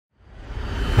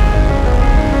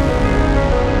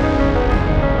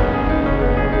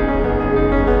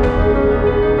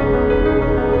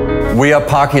We are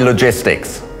PAKi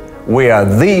Logistics. We are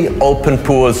the open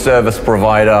pool service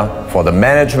provider for the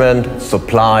management,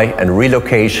 supply and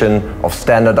relocation of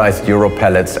standardized Euro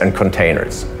pallets and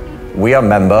containers. We are a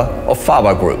member of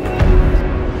Faber Group.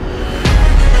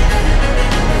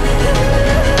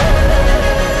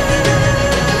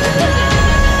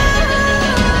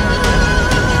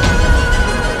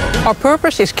 Our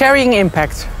purpose is carrying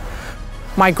impact.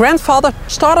 My grandfather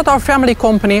started our family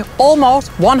company almost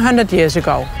 100 years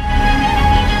ago.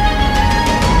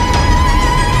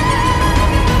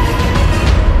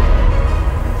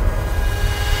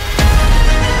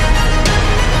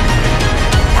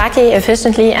 PAKi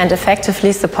efficiently and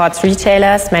effectively supports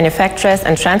retailers, manufacturers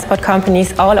and transport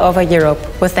companies all over Europe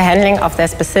with the handling of their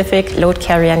specific load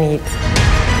carrier needs.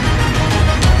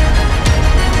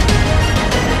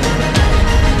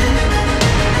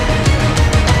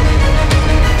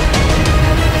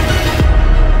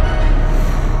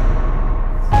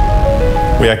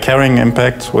 We are carrying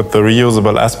impact with the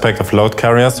reusable aspect of load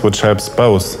carriers, which helps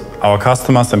both our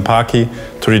customers and PAKi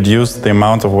to reduce the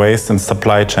amount of waste in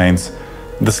supply chains.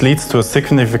 This leads to a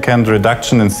significant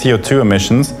reduction in CO2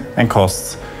 emissions and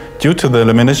costs due to the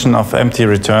elimination of empty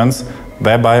returns,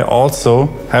 thereby also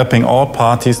helping all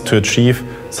parties to achieve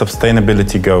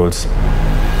sustainability goals.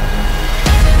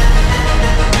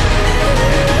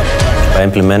 By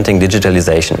implementing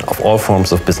digitalization of all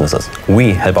forms of businesses,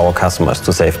 we help our customers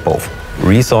to save both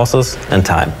resources and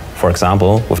time. For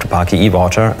example, with the PAKi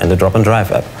e-voucher and the Drop and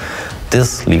Drive app.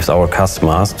 This leaves our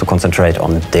customers to concentrate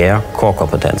on their core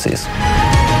competencies.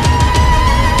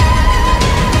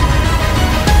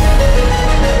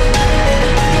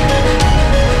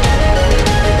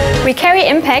 We carry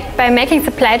impact by making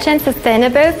supply chains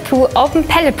sustainable through open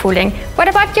pallet pooling. What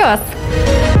about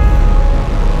yours?